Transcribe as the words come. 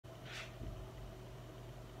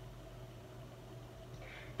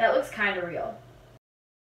That looks kind of real.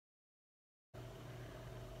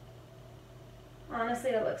 Honestly,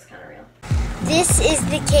 that looks kind of real. This is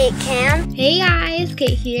the Kate Cam. Hey guys,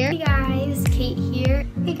 Kate here. Hey guys, Kate here.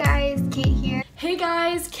 Hey guys, Kate here. Hey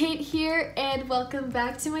guys, Kate here, and welcome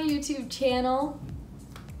back to my YouTube channel.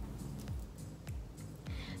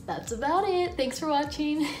 That's about it. Thanks for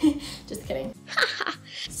watching. Just kidding.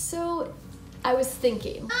 So, I was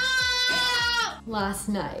thinking last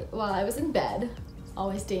night while I was in bed,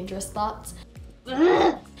 always dangerous thoughts.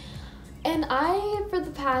 And I, for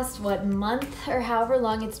the past, month or however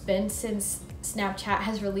long it's been since Snapchat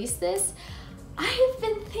has released this, I've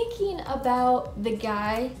been thinking about the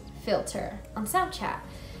guy filter on Snapchat.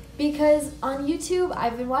 Because on YouTube,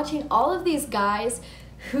 I've been watching all of these guys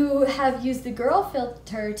who have used the girl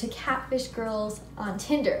filter to catfish girls on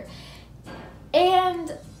Tinder.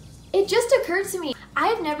 And it just occurred to me,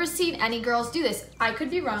 I've never seen any girls do this. I could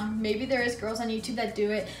be wrong. Maybe there is girls on YouTube that do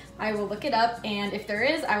it. I will look it up, and if there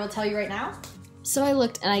is, I will tell you right now. So I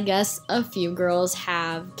looked, and I guess a few girls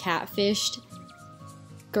have catfished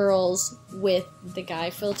girls with the guy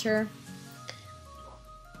filter.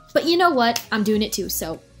 But you know what? I'm doing it too,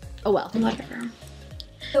 so oh well. Whatever.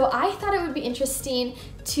 So I thought it would be interesting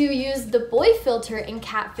to use the boy filter and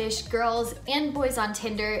catfish girls and boys on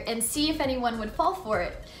Tinder and see if anyone would fall for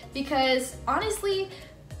it. Because honestly,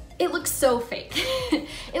 it looks so fake.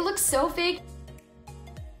 It looks so fake.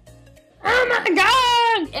 Oh my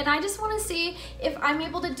god! And I just want to see if I'm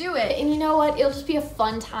able to do it. And you know what? It'll just be a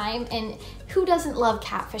fun time, and who doesn't love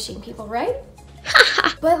catfishing people, right?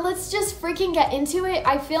 But let's just freaking get into it.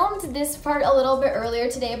 I filmed this part a little bit earlier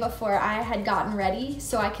today before I had gotten ready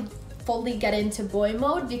so I could fully get into boy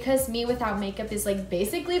mode, because me without makeup is like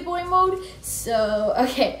basically boy mode. So,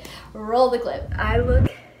 okay, roll the clip. I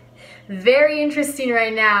look very interesting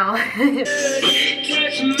right now.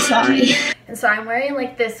 Sorry. And so I'm wearing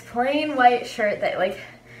like this plain white shirt that like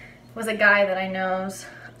was a guy that I know's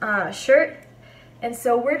shirt. And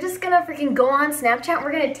so we're just gonna freaking go on Snapchat.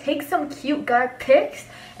 We're gonna take some cute guy pics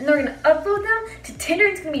and then we're gonna upload them to Tinder.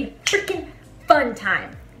 It's gonna be a freaking fun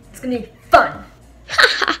time. It's gonna be fun.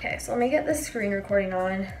 Okay, so let me get the screen recording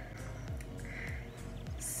on.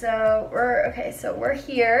 So we're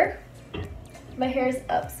here. My hair is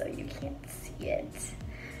up so you can't see it.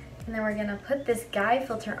 And then we're gonna put this guy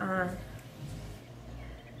filter on.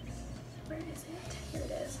 Yes. Where is it? Here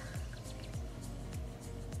it is.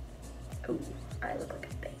 Oh. I look like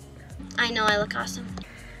a babe. I know I look awesome.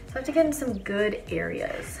 So I have to get in some good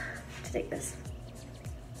areas to take this.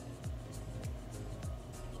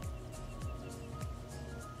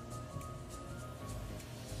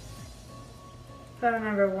 Photo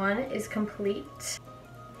number 1 is complete.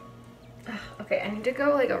 Ugh, okay, I need to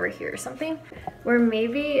go like over here or something where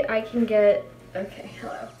maybe I can get, okay,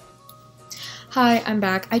 hello. Hi, I'm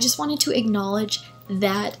back. I just wanted to acknowledge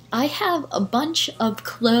that I have a bunch of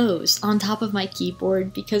clothes on top of my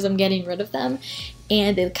keyboard because I'm getting rid of them,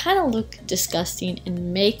 and they kind of look disgusting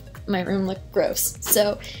and make my room look gross.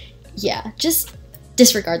 So yeah, just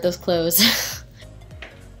disregard those clothes.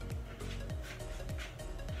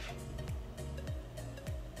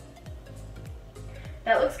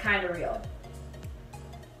 That looks kind of real.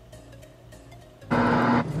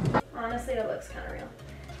 Honestly, that looks kind of real.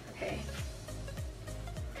 Okay.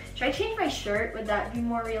 Should I change my shirt? Would that be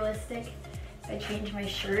more realistic if I change my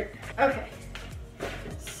shirt? Okay.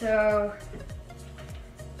 So,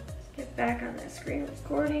 let's get back on the screen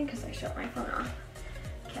recording because I shut my phone off.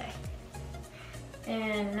 Okay.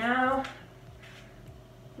 And now,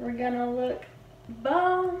 we're gonna look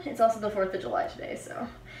bomb. It's also the 4th of July today, so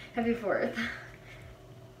happy 4th.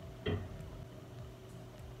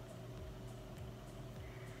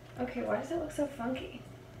 Okay, why does it look so funky?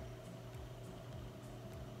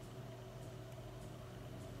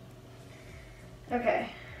 Okay.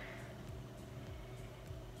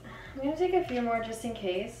 I'm gonna take a few more just in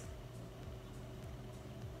case.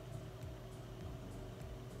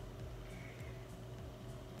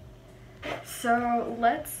 So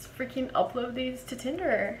let's freaking upload these to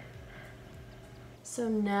Tinder. So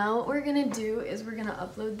now what we're gonna do is we're gonna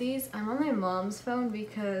upload these. I'm on my mom's phone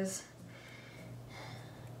because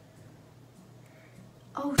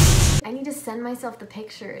I need to send myself the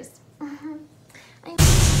pictures.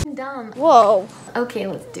 I'm dumb. Whoa. Okay,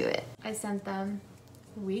 let's do it. I sent them.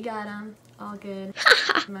 We got them. All good.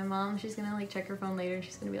 My mom, she's gonna like check her phone later and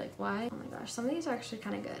she's gonna be like, why? Oh my gosh, some of these are actually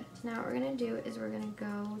kind of good. So now what we're gonna do is we're gonna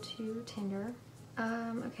go to Tinder.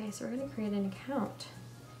 Okay, so we're gonna create an account.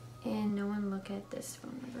 And no one look at this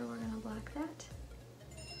phone number. We're gonna block that.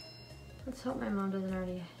 Let's hope my mom doesn't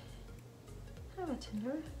already have a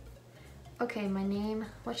Tinder. Okay, my name,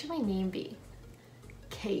 what should my name be?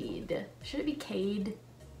 Cade. Should it be Cade?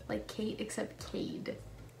 Like Kate except Cade.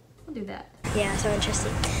 I'll do that. Yeah, so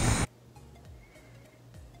interesting.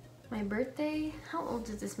 My birthday? How old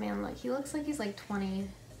does this man look? He looks like he's like 20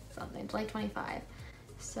 something, like 25.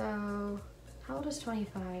 So, how old is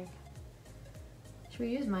 25? Should we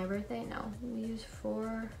use my birthday? No, we use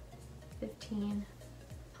 4/15.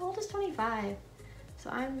 How old is 25?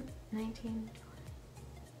 So I'm 19.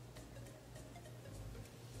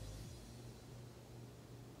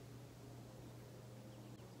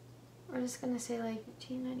 We're just gonna say like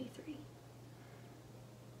 1993.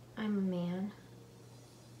 I'm a man.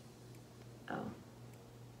 Oh.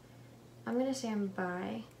 I'm gonna say I'm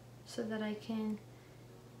bi so that I can,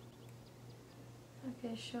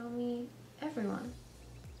 okay, show me everyone.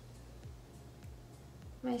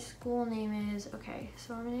 My school name is, okay,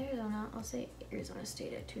 so I'm in Arizona. I'll say Arizona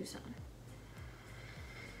State at Tucson.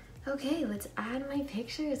 Okay, let's add my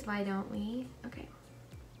pictures, why don't we? Okay.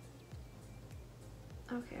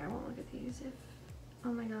 Okay, I won't look at these if,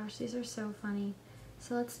 oh my gosh, these are so funny.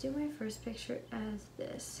 So let's do my first picture as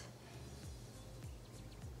this.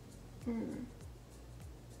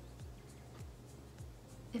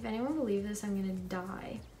 If anyone believes this, I'm gonna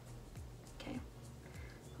die. Okay,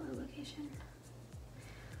 hello location.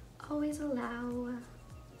 Always allow,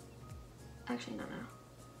 actually no.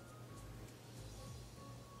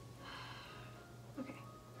 Okay,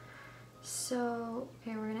 so,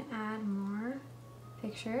 okay, we're gonna add more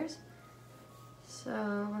pictures. So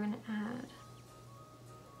we're gonna add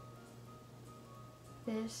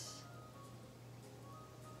this.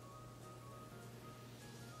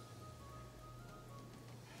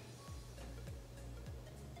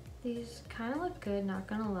 These kind of look good, not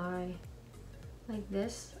gonna lie. Like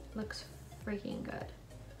this looks freaking good.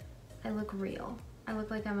 I look real. I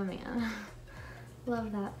look like I'm a man.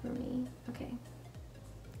 Love that for me. Okay.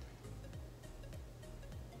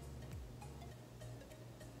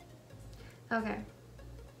 Okay.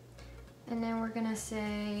 And then we're gonna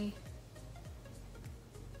say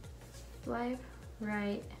swipe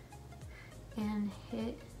right and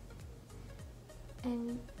hit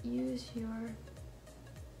and use your,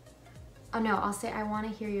 oh no, I'll say I want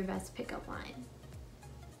to hear your best pickup line.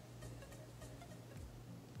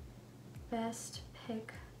 Best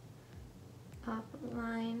pick up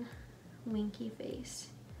line, winky face.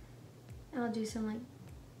 And I'll do some like,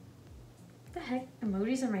 what the heck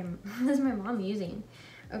emojis are is my mom using?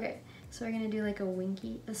 Okay, so we're gonna do like a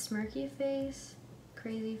winky, a smirky face,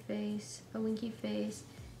 crazy face, a winky face,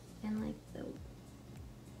 and like the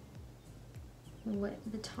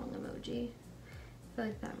tongue emoji. I feel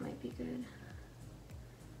like that might be good.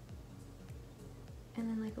 And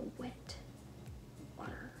then like a wet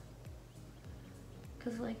water.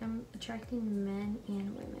 Cause like I'm attracting men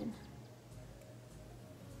and women.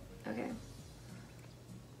 Okay.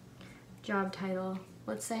 Job title.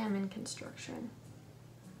 Let's say I'm in construction.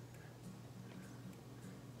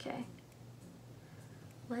 Okay.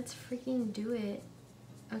 Let's freaking do it.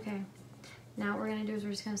 Okay. Now what we're gonna do is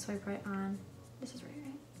we're just gonna swipe right on. This is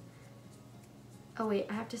right? Oh wait,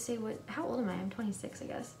 I have to say what, how old am I? I'm 26, I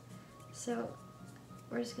guess. So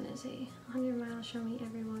we're just gonna say 100 miles, show me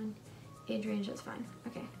everyone. Age range, that's fine.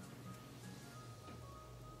 Okay.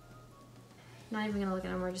 Not even gonna look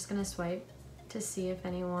at them, we're just gonna swipe to see if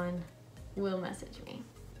anyone will message me.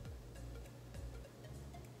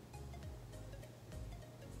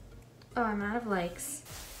 Oh, I'm out of likes.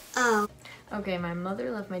 Oh. Okay, my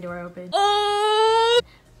mother left my door open.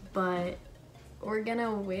 But we're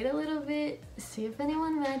gonna wait a little bit, see if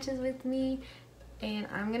anyone matches with me, and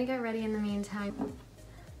I'm gonna get ready in the meantime.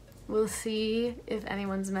 We'll see if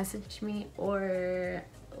anyone's messaged me or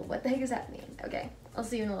what the heck is happening. Okay, I'll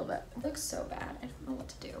see you in a little bit. It looks so bad, I don't know what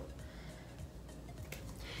to do.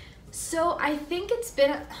 So I think it's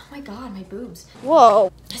been, oh my god, my boobs. Whoa.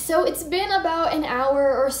 So it's been about an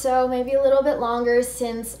hour or so, maybe a little bit longer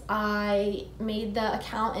since I made the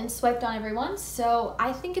account and swiped on everyone. So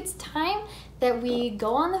I think it's time that we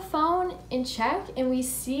go on the phone and check and we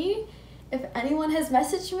see if anyone has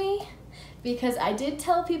messaged me, because I did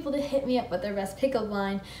tell people to hit me up with their best pickup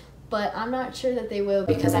line, but I'm not sure that they will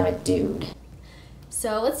because I'm a dude.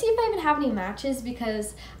 So let's see if I even have any matches,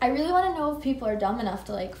 because I really want to know if people are dumb enough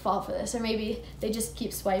to like fall for this, or maybe they just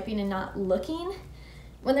keep swiping and not looking.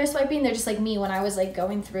 When they're swiping, they're just like me when I was like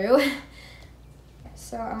going through.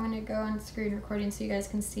 So I'm gonna go on screen recording so you guys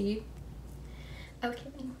can see. Okay,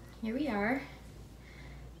 here we are.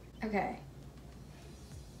 Okay.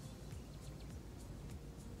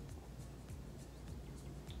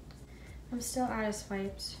 I'm still out of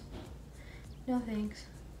swipes. No thanks.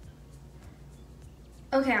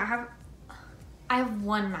 Okay, I have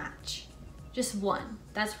one match. Just one.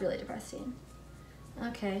 That's really depressing.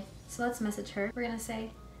 Okay, so let's message her. We're gonna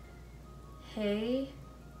say, hey,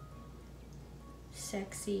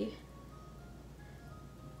 sexy,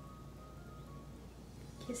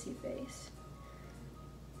 kissy face.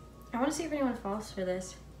 I want to see if anyone falls for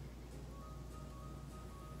this.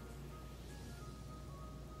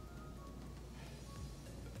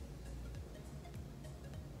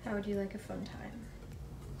 How would you like a fun time?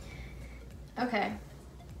 Okay.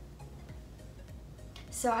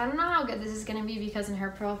 So I don't know how good this is gonna be because in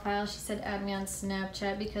her profile she said add me on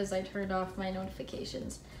Snapchat because I turned off my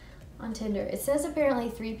notifications on Tinder. It says apparently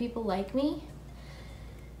 3 people like me,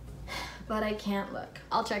 but I can't look.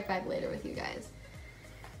 I'll check back later with you guys.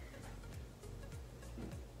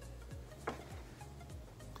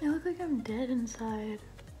 I look like I'm dead inside.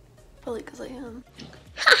 Probably because I am.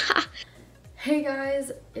 Hey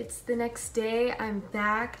guys, it's the next day. I'm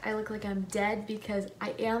back. I look like I'm dead because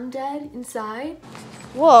I am dead inside.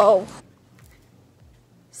 Whoa.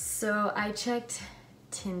 So I checked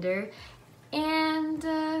Tinder and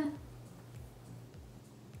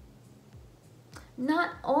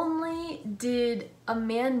not only did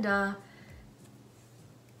Amanda,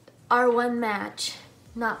 our one match,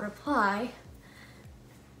 not reply,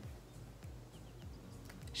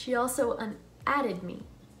 she also unadded me.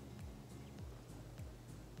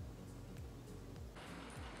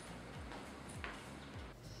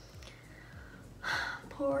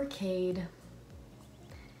 Poor Cade.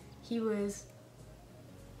 He was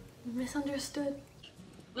misunderstood.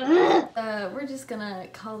 We're just gonna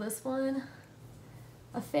call this one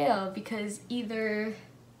a fail because either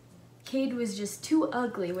Cade was just too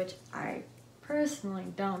ugly, which I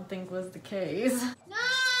personally don't think was the case. No!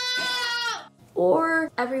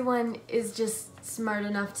 Or everyone is just smart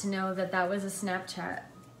enough to know that that was a Snapchat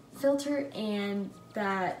filter and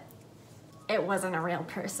that it wasn't a real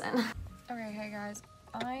person. Okay, hey guys.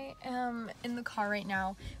 I am in the car right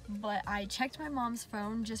now, but I checked my mom's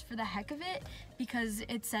phone just for the heck of it because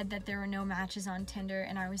it said that there were no matches on Tinder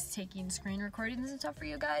and I was taking screen recordings and stuff for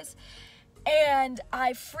you guys. And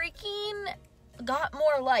I freaking got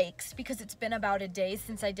more likes because it's been about a day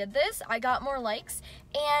since I did this. I got more likes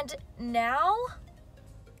and now,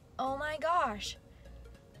 oh my gosh,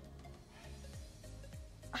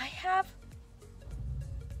 I have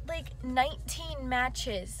like 19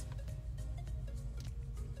 matches.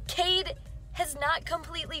 Cade has not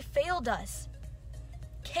completely failed us.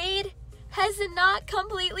 Cade has not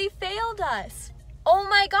completely failed us. Oh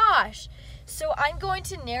my gosh. So I'm going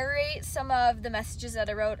to narrate some of the messages that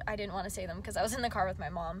I wrote. I didn't want to say them because I was in the car with my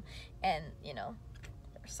mom and, you know,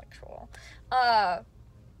 they're sexual. I'll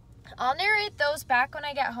narrate those back when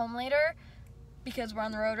I get home later because we're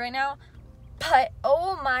on the road right now. But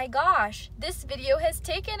oh my gosh, this video has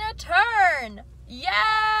taken a turn.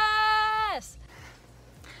 Yes!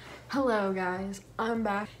 Hello guys, I'm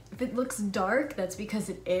back. If it looks dark, that's because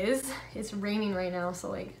it is. It's raining right now, so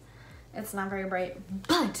like, it's not very bright.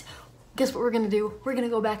 But guess what we're gonna do? We're gonna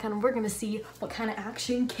go back on and we're gonna see what kind of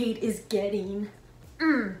action Cade is getting.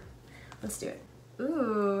 Let's do it.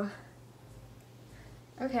 Ooh.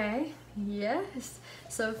 Okay, yes.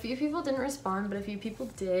 So a few people didn't respond, but a few people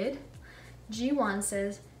did. G1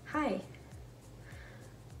 says, hi.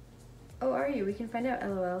 Oh, are you? We can find out,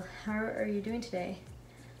 LOL. How are you doing today?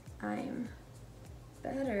 I'm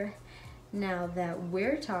better now that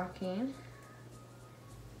we're talking.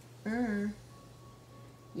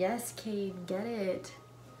 Yes, Cade, get it.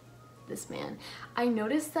 This man. I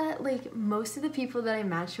noticed that like most of the people that I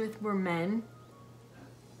matched with were men.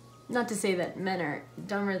 Not to say that men are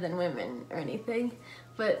dumber than women or anything,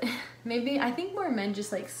 but maybe I think more men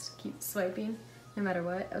just like keep swiping no matter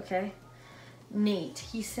what. Okay. Nate,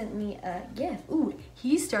 he sent me a gift. Ooh,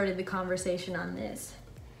 he started the conversation on this.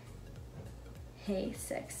 Hey,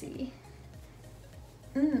 sexy.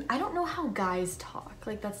 I don't know how guys talk.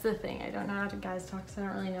 Like, that's the thing. I don't know how guys talk, so I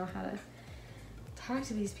don't really know how to talk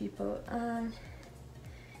to these people.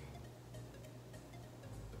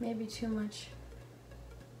 Maybe too much.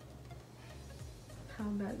 How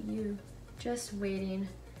about you? Just waiting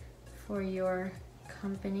for your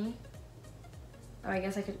company. Oh, I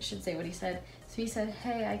guess I should say what he said. So he said,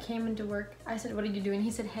 hey, I came into work. I said, what are you doing?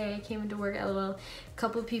 He said, hey, I came into work, LOL. A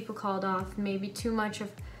couple of people called off, maybe too much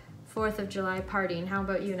of 4th of July partying. How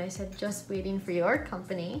about you? And I said, just waiting for your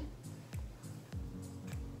company.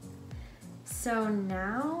 So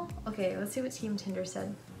now, okay, let's see what Team Tinder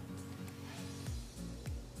said.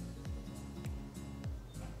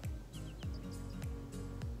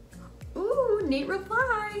 Ooh, Nate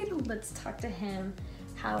replied. Let's talk to him.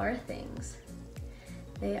 How are things?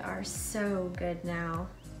 They are so good now.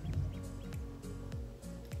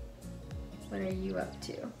 What are you up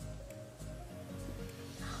to?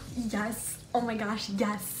 Yes, oh my gosh,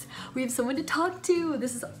 yes. We have someone to talk to.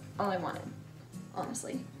 This is all I wanted,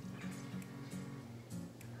 honestly.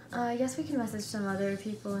 I guess we can message some other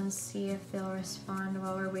people and see if they'll respond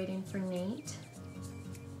while we're waiting for Nate.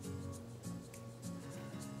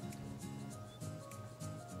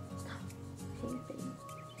 Hey, babe.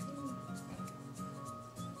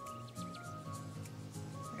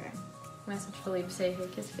 Okay. Message Philippe, say hey,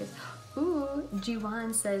 kiss, kiss. Ooh,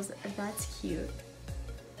 Juwan says that's cute.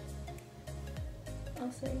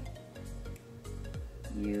 I'll say,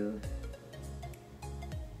 you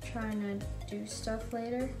trying to do stuff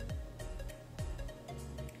later?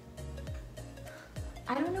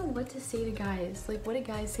 I don't know what to say to guys. Like, what do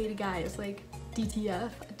guys say to guys? Like,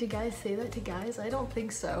 DTF? Do guys say that to guys? I don't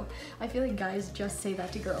think so. I feel like guys just say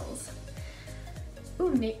that to girls.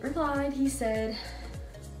 Ooh, Nate replied. He said,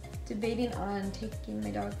 debating on taking my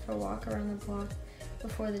dog for a walk around the block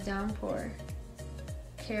before the downpour.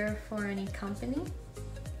 Care for any company?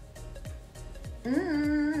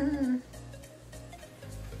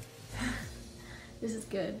 This is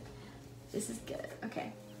good. This is good.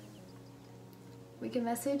 Okay. We can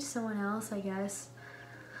message someone else, I guess.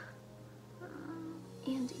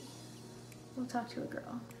 Andy. We'll talk to a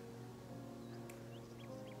girl.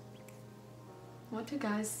 What do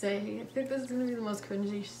guys say? I think this is gonna be the most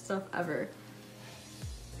cringy stuff ever.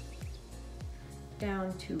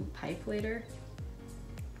 Down to pipe later.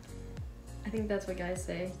 I think that's what guys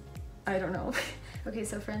say. I don't know. Okay,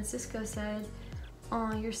 so Francisco said,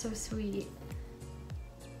 "Aw, you're so sweet.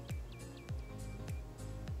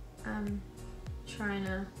 I'm trying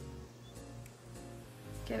to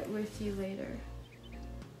get with you later."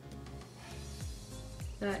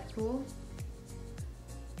 Is that cool?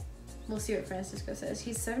 We'll see what Francisco says.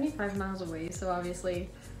 He's 75 miles away, so obviously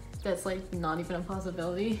that's like not even a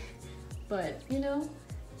possibility. But, you know,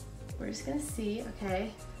 we're just gonna see.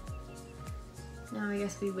 Okay. Now I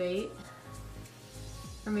guess we wait.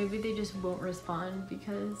 Or maybe they just won't respond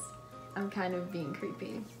because I'm kind of being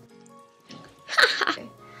creepy. Okay.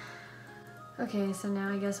 Okay, so now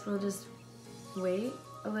I guess we'll just wait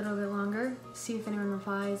a little bit longer, see if anyone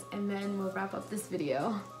replies, and then we'll wrap up this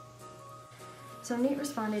video. So Nate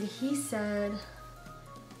responded, he said,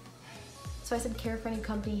 so I said care for any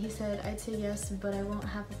company. He said, I'd say yes, but I won't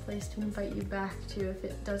have a place to invite you back to if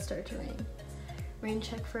it does start to rain. Rain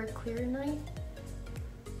check for a clear night?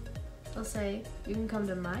 I'll say, you can come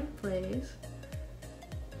to my place.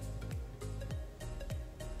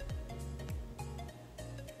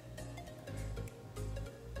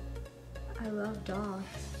 I love dogs.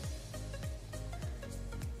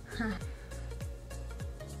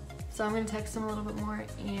 So I'm gonna text him a little bit more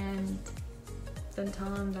and then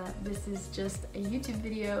tell him that this is just a YouTube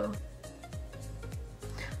video.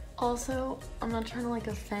 Also, I'm not trying to like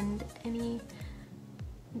offend any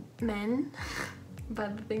men by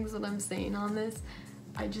the things that I'm saying on this.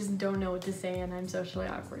 I just don't know what to say and I'm socially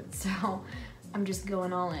awkward, so I'm just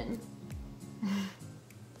going all in.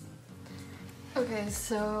 Okay,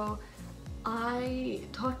 so I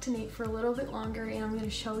talked to Nate for a little bit longer and I'm gonna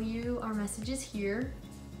show you our messages here.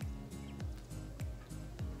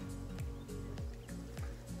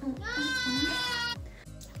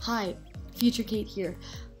 Hi, Future Kate here.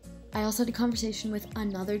 I also had a conversation with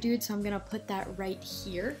another dude, so I'm gonna put that right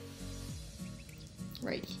here.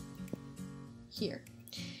 Right here.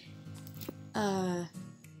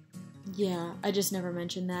 Yeah, I just never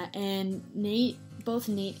mentioned that. And both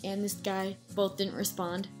Nate and this guy both didn't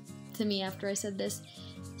respond to me after I said this.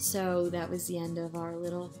 So that was the end of our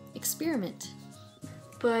little experiment.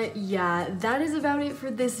 But yeah, that is about it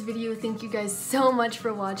for this video. Thank you guys so much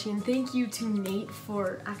for watching. Thank you to Nate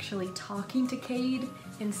for actually talking to Cade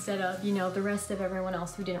instead of, you know, the rest of everyone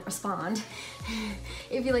else who didn't respond.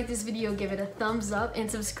 If you like this video, give it a thumbs up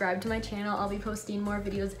and subscribe to my channel. I'll be posting more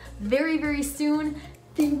videos very, very soon.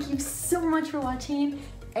 Thank you so much for watching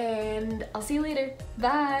and I'll see you later.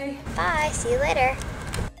 Bye. Bye, see you later.